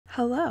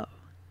Hello!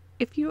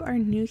 If you are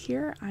new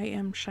here, I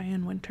am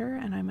Cheyenne Winter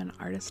and I'm an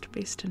artist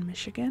based in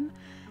Michigan,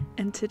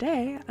 and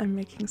today I'm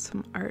making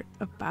some art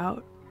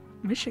about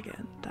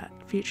Michigan that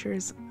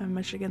features a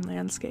Michigan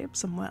landscape,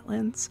 some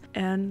wetlands,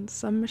 and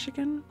some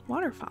Michigan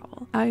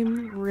waterfowl.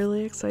 I'm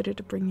really excited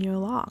to bring you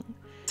along.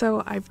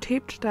 So I've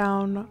taped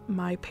down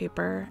my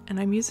paper, and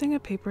I'm using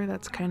a paper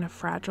that's kind of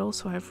fragile,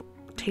 so I've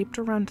taped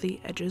around the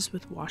edges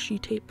with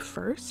washi tape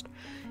first,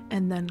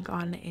 and then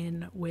gone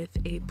in with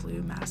a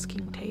blue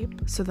masking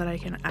tape so that I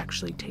can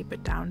actually tape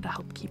it down to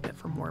help keep it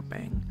from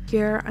warping.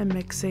 Here I'm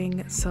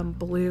mixing some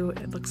blue,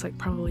 it looks like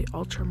probably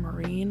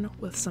ultramarine,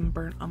 with some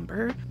burnt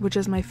umber, which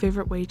is my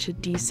favorite way to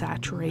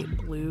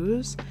desaturate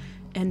blues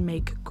and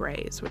make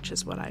grays, which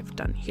is what I've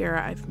done here.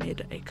 I've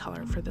made a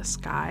color for the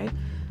sky.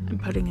 I'm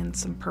putting in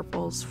some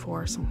purples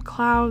for some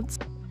clouds.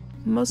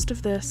 Most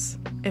of this,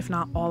 if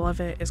not all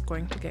of it, is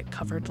going to get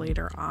covered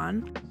later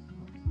on.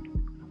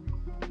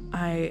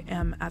 I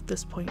am at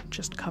this point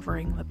just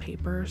covering the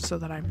paper so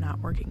that I'm not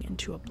working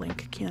into a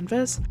blank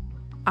canvas.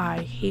 I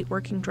hate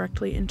working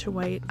directly into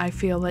white. I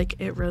feel like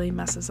it really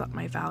messes up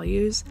my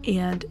values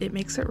and it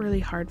makes it really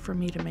hard for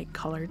me to make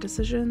color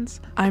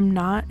decisions. I'm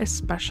not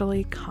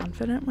especially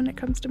confident when it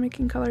comes to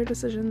making color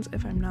decisions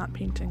if I'm not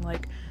painting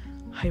like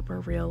hyper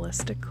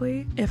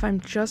realistically. If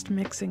I'm just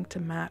mixing to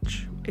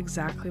match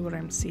exactly what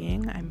I'm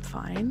seeing, I'm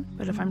fine.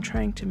 But if I'm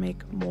trying to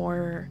make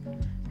more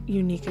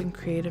unique and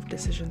creative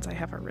decisions, I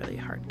have a really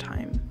hard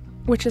time.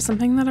 Which is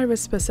something that I was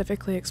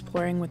specifically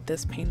exploring with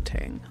this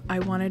painting. I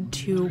wanted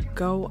to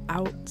go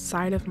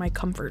outside of my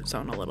comfort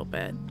zone a little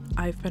bit.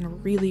 I've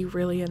been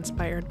really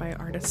inspired by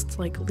artists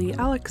like Lee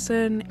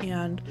Alexson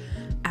and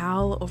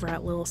Al over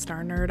at Little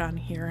Star Nerd on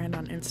here and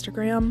on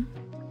Instagram.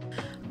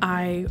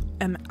 I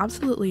am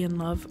absolutely in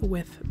love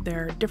with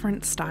their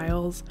different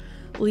styles.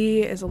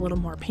 Lee is a little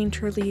more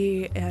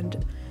painterly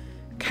and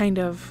kind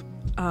of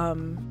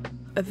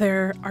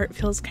their art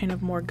feels kind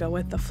of more go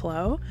with the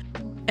flow,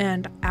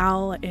 and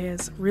Al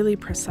is really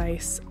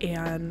precise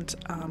and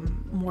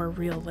more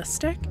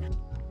realistic,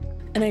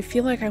 and I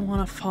feel like I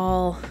want to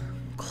fall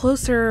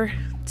closer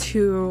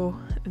to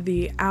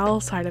the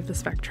Al side of the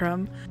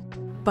spectrum,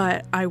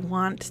 but I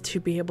want to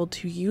be able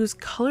to use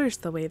colors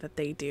the way that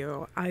they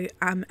do.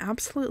 I'm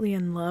absolutely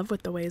in love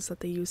with the ways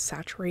that they use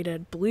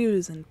saturated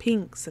blues and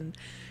pinks and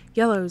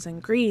yellows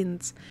and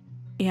greens,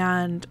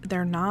 and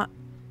they're not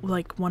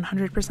like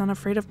 100%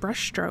 afraid of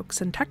brush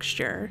strokes and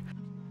texture.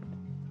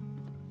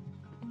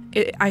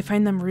 I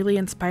find them really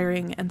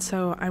inspiring, and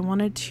so I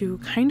wanted to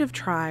kind of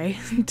try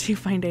to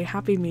find a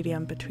happy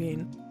medium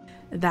between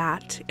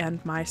that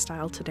and my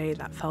style today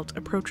that felt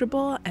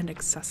approachable and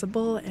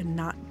accessible and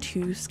not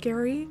too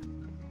scary.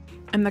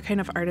 I'm the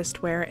kind of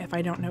artist where if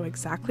I don't know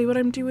exactly what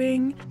I'm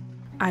doing,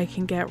 I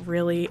can get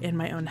really in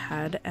my own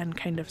head and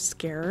kind of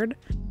scared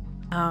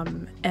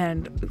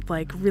and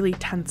like really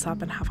tense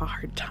up and have a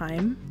hard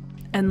time.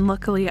 And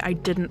luckily I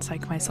didn't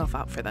psych myself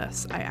out for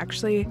this. I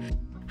actually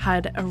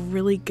had a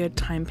really good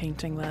time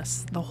painting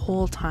this the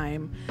whole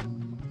time.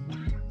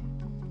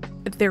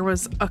 There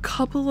was a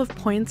couple of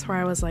points where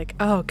I was like,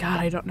 oh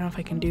god, I don't know if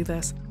I can do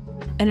this.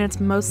 And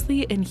it's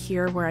mostly in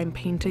here where I'm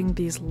painting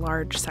these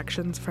large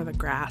sections for the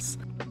grass.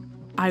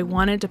 I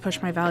wanted to push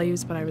my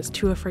values, but I was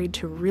too afraid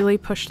to really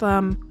push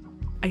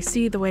them. I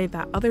see the way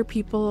that other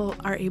people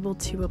are able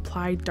to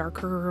apply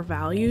darker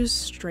values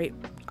straight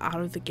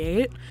out of the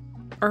gate,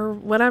 or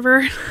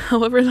whatever,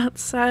 however that's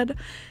said,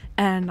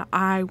 and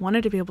I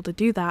wanted to be able to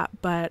do that,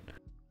 but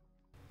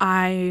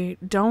I'm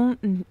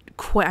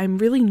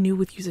really new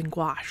with using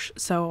gouache,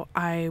 so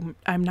I'm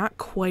not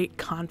quite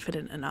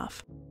confident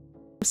enough.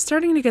 I'm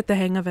starting to get the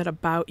hang of it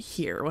about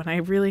here when I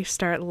really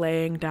start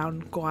laying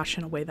down gouache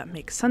in a way that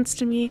makes sense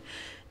to me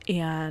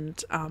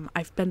and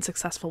I've been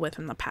successful with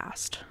in the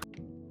past.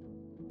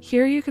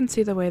 Here you can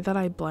see the way that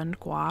I blend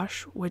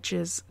gouache, which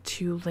is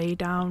to lay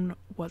down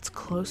what's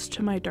close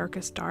to my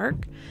darkest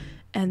dark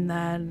and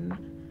then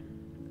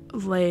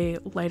lay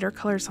lighter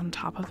colors on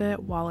top of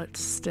it while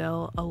it's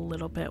still a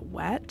little bit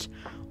wet,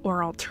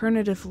 or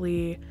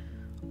alternatively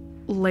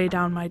lay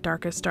down my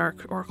darkest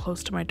dark or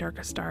close to my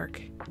darkest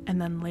dark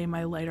and then lay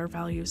my lighter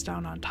values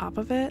down on top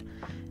of it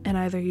and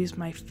either use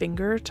my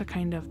finger to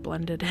kind of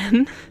blend it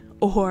in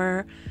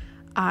or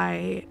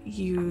I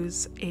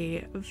use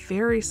a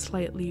very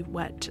slightly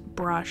wet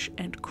brush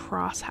and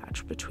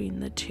crosshatch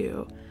between the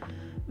two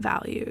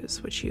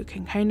values, which you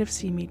can kind of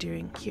see me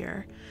doing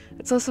here.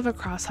 It's less of a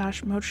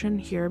crosshatch motion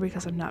here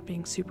because I'm not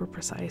being super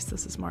precise.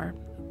 This is more,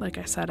 like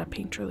I said, a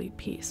painterly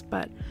piece,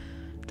 but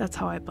that's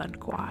how I blend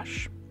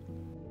gouache.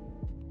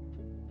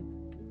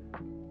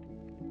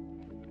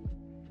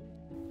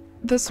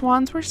 The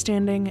swans were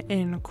standing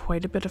in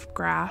quite a bit of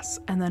grass,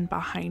 and then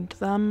behind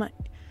them,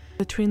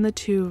 between the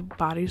two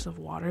bodies of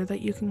water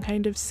that you can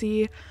kind of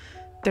see,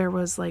 there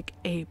was like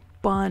a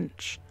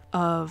bunch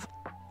of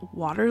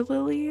water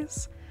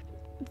lilies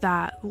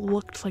that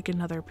looked like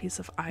another piece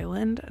of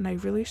island, and I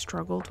really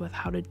struggled with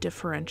how to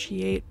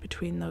differentiate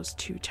between those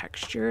two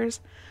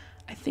textures.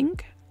 I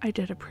think I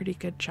did a pretty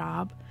good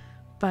job,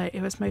 but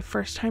it was my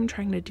first time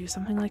trying to do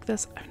something like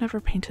this. I've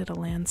never painted a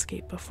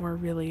landscape before,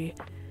 really,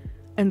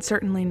 and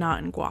certainly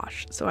not in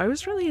gouache, so I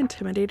was really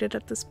intimidated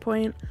at this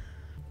point.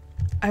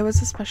 I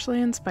was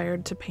especially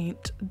inspired to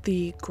paint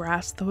the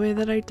grass the way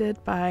that I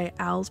did by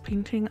Al's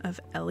painting of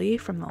Ellie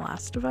from The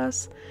Last of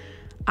Us.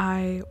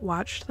 I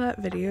watched that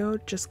video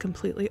just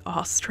completely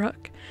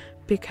awestruck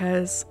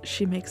because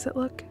she makes it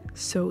look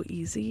so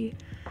easy,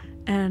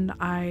 and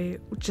I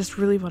just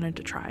really wanted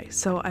to try.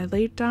 So I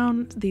laid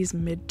down these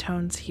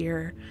mid-tones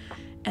here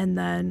and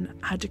then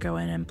had to go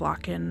in and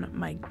block in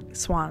my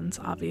swans,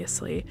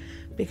 obviously,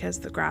 because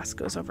the grass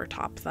goes over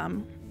top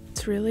them.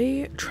 It's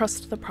really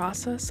trust the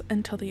process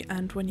until the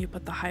end when you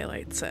put the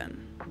highlights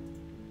in.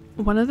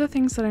 One of the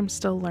things that I'm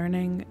still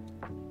learning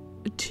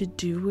to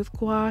do with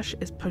gouache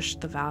is push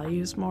the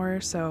values more,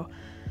 so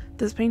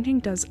this painting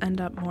does end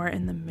up more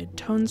in the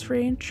mid-tones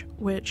range,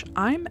 which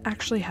I'm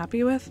actually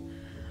happy with.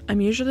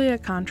 I'm usually a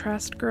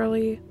contrast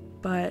girly,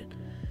 but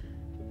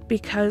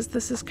because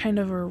this is kind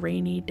of a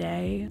rainy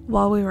day,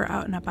 while we were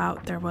out and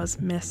about, there was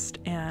mist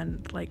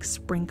and like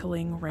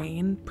sprinkling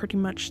rain pretty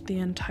much the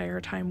entire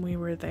time we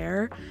were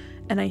there,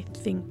 and I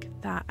think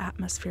that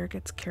atmosphere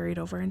gets carried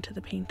over into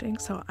the painting,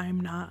 so I'm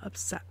not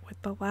upset with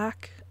the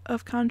lack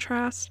of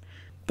contrast,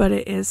 but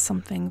it is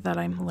something that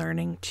I'm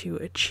learning to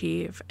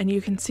achieve, and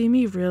you can see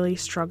me really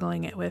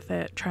struggling with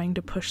it, trying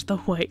to push the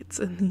whites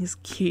in these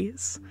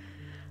keys.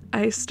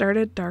 I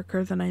started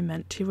darker than I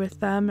meant to with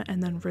them,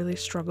 and then really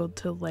struggled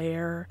to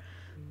layer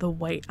the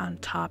white on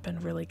top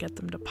and really get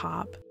them to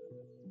pop.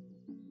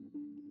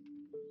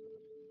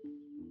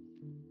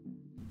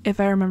 If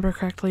I remember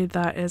correctly,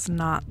 that is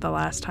not the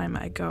last time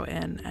I go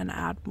in and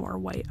add more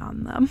white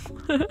on them.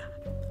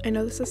 I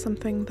know this is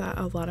something that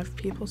a lot of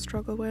people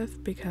struggle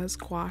with because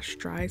gouache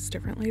dries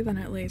differently than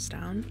it lays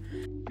down.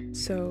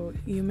 So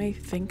you may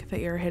think that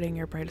you're hitting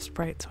your brightest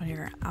brights when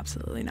you're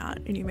absolutely not,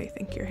 and you may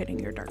think you're hitting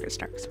your darkest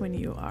darks when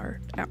you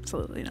are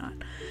absolutely not.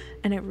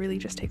 And it really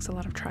just takes a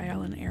lot of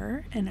trial and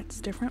error, and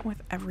it's different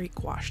with every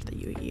gouache that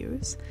you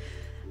use.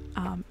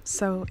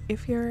 So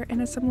if you're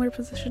in a similar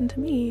position to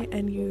me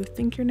and you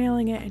think you're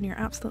nailing it and you're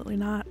absolutely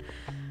not,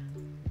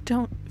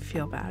 don't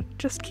feel bad,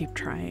 just keep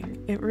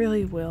trying. It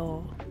really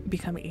will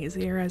become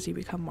easier as you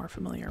become more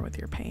familiar with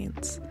your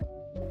paints.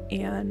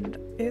 And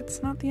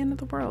it's not the end of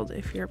the world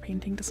if your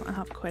painting doesn't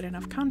have quite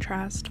enough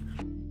contrast.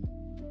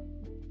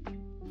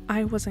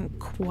 I wasn't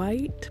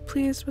quite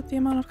pleased with the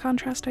amount of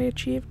contrast I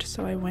achieved,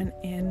 so I went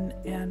in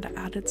and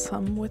added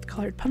some with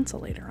colored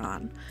pencil later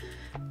on,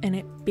 and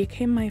it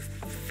became my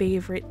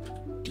favorite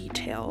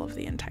detail of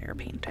the entire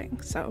painting.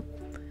 So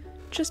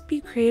just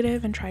be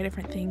creative and try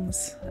different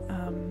things.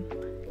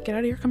 Get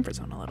out of your comfort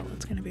zone a little,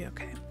 it's gonna be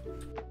okay.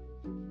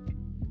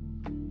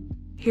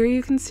 Here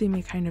you can see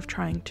me kind of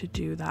trying to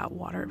do that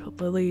water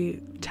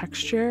lily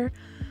texture.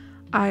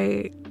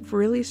 I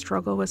really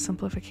struggle with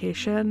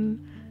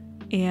simplification,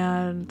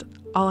 and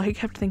all I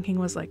kept thinking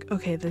was like,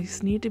 okay,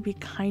 these need to be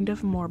kind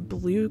of more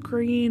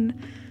blue-green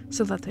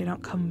so that they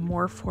don't come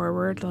more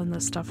forward than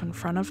the stuff in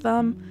front of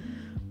them,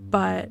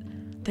 but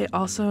they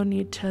also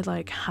need to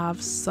like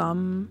have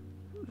some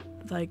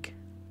like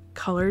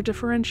color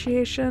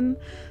differentiation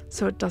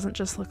so it doesn't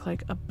just look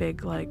like a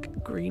big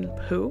like green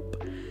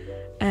poop.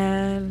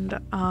 And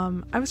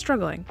I was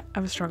struggling,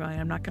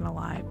 I'm not gonna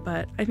lie,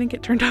 but I think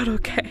it turned out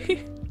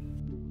okay.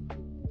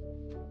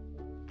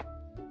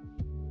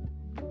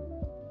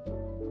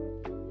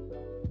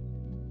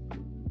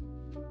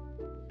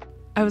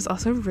 I was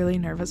also really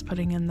nervous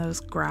putting in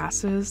those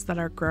grasses that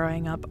are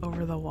growing up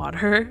over the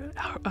water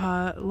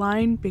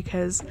line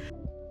because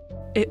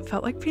it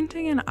felt like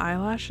painting in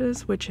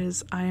eyelashes, which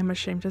is, I am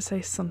ashamed to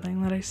say,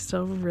 something that I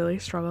still really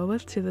struggle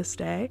with to this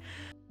day.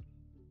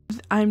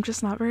 I'm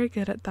just not very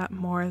good at that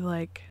more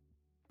like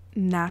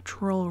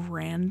natural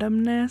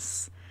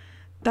randomness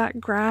that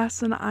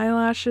grass and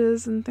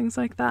eyelashes and things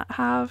like that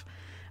have.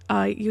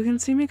 You can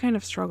see me kind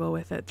of struggle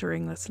with it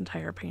during this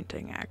entire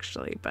painting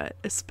actually, but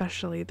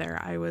especially there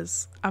I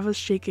was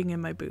shaking in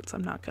my boots,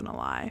 I'm not gonna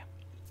lie.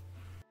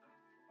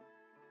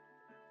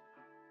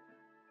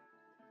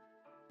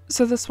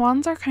 So the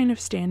swans are kind of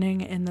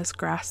standing in this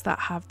grass that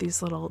have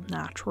these little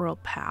natural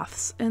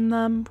paths in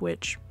them,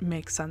 which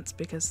makes sense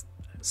because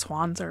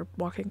swans are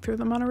walking through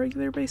them on a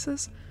regular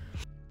basis.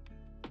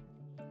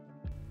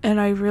 And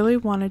I really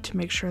wanted to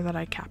make sure that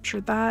I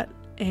captured that,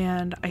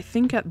 and I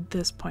think at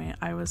this point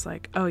I was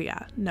like, oh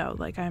yeah, no,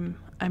 like I'm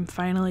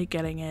finally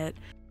getting it.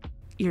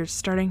 You're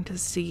starting to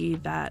see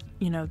that,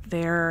 you know,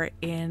 they're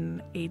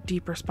in a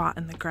deeper spot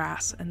in the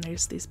grass and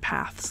there's these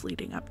paths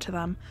leading up to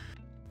them,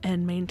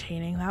 and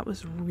maintaining that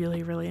was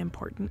really, really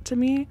important to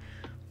me,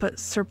 but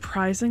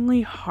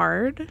surprisingly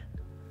hard.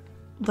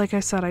 Like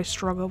I said, I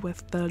struggle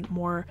with the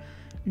more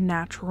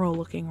natural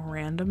looking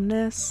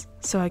randomness,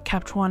 so I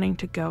kept wanting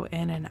to go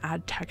in and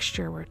add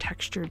texture where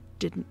texture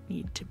didn't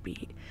need to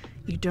be.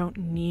 You don't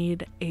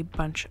need a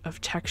bunch of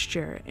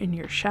texture in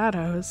your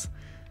shadows.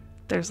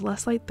 There's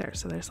less light there,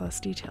 so there's less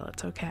detail,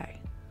 it's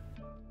okay.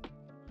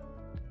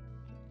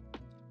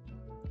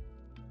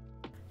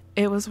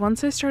 It was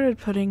once I started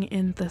putting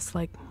in this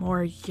like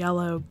more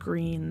yellow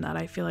green that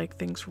I feel like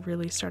things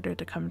really started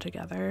to come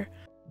together.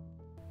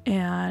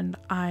 And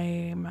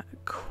I'm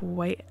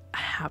quite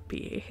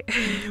happy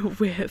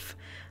with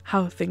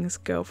how things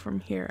go from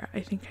here. I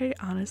think I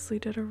honestly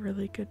did a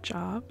really good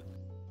job.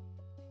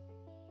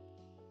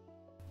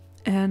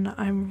 And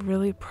I'm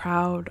really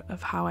proud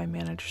of how I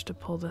managed to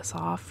pull this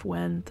off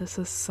when this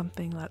is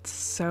something that's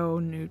so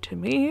new to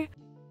me.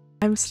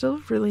 I'm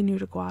still really new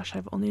to gouache.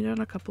 I've only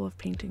done a couple of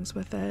paintings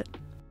with it.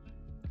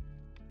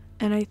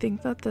 And I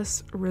think that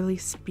this really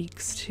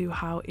speaks to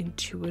how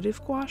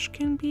intuitive gouache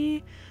can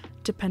be,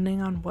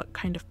 depending on what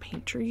kind of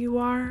painter you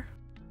are.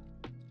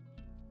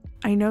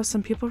 I know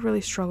some people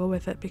really struggle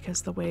with it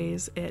because the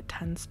ways it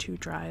tends to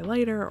dry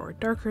lighter or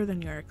darker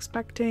than you're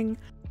expecting.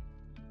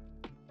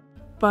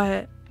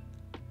 But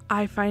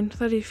I find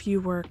that if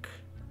you work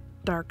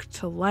dark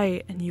to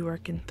light and you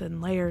work in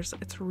thin layers,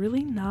 it's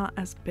really not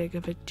as big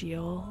of a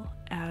deal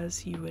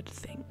as you would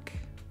think.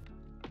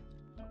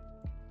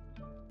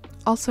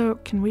 Also,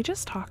 can we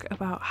just talk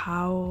about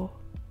how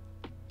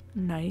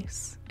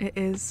nice it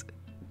is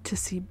to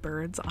see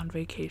birds on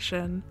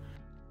vacation?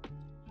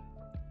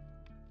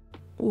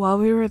 While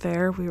we were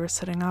there, we were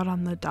sitting out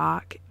on the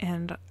dock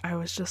and I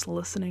was just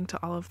listening to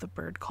all of the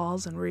bird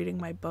calls and reading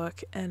my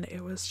book, and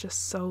it was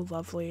just so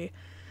lovely.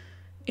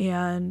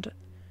 And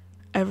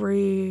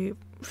every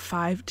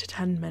 5 to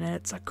 10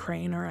 minutes, a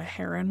crane or a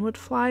heron would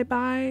fly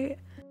by.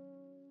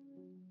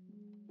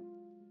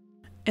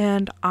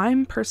 And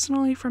I'm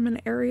personally from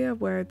an area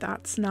where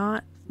that's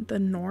not the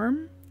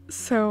norm,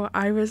 so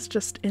I was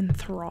just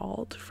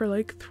enthralled for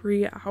like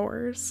 3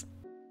 hours.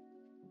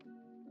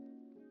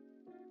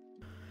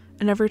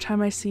 And every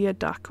time I see a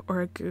duck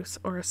or a goose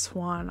or a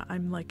swan,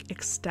 I'm like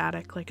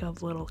ecstatic like a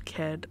little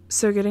kid.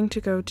 So getting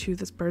to go to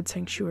this bird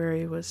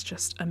sanctuary was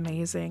just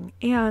amazing.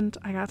 And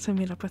I got to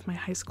meet up with my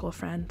high school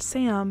friend,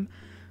 Sam,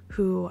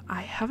 who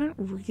I haven't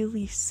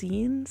really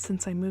seen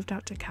since I moved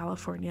out to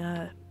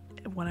California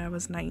when I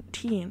was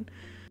 19.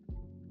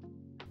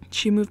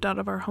 She moved out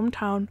of our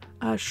hometown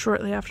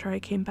shortly after I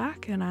came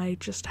back, and I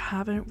just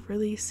haven't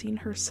really seen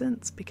her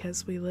since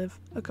because we live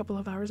a couple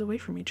of hours away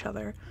from each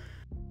other.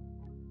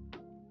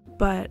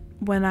 But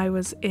when I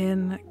was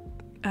in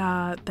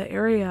the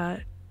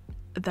area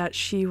that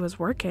she was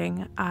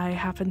working, I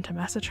happened to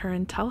message her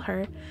and tell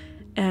her,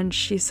 and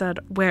she said,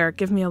 "Where?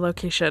 Give me a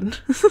location."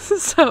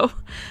 So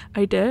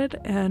I did,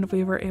 and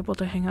we were able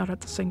to hang out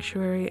at the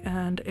sanctuary,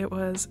 and it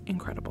was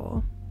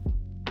incredible.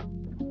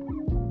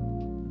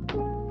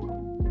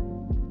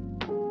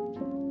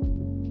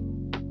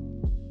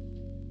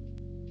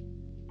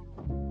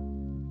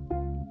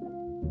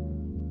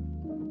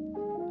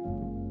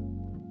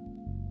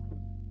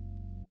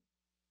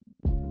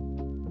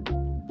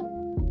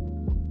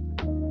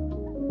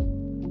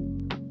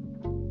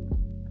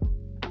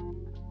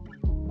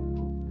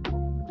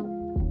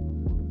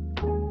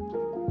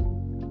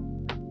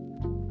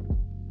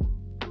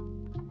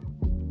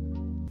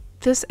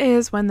 This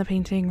is when the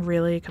painting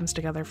really comes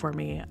together for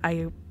me.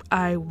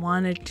 I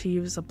wanted to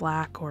use a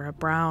black or a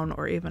brown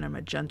or even a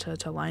magenta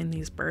to line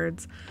these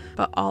birds,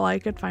 but all I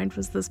could find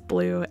was this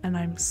blue, and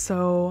I'm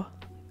so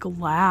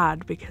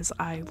glad because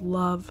I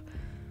love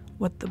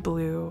what the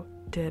blue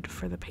did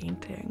for the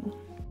painting.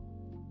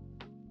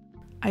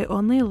 I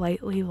only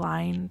lightly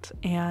lined,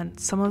 and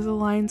some of the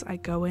lines I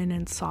go in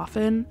and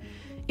soften.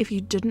 If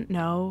you didn't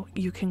know,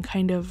 you can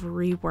kind of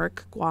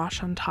rework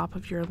gouache on top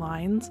of your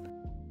lines.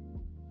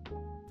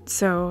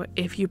 So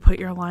if you put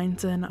your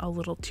lines in a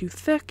little too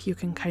thick, you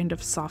can kind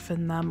of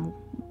soften them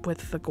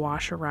with the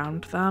gouache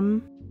around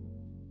them.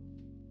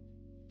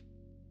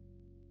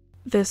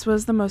 This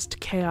was the most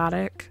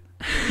chaotic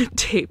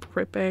tape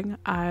ripping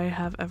I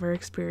have ever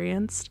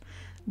experienced.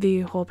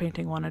 The whole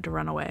painting wanted to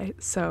run away,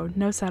 so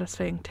no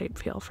satisfying tape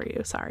feel for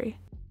you, sorry.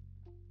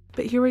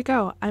 But here we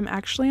go. I'm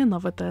actually in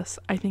love with this.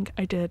 I think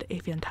I did a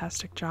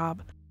fantastic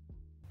job.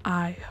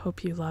 I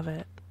hope you love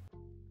it.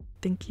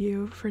 Thank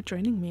you for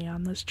joining me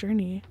on this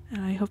journey,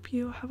 and I hope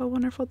you have a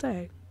wonderful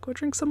day. Go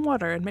drink some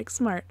water and make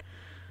some art.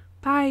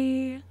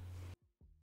 Bye!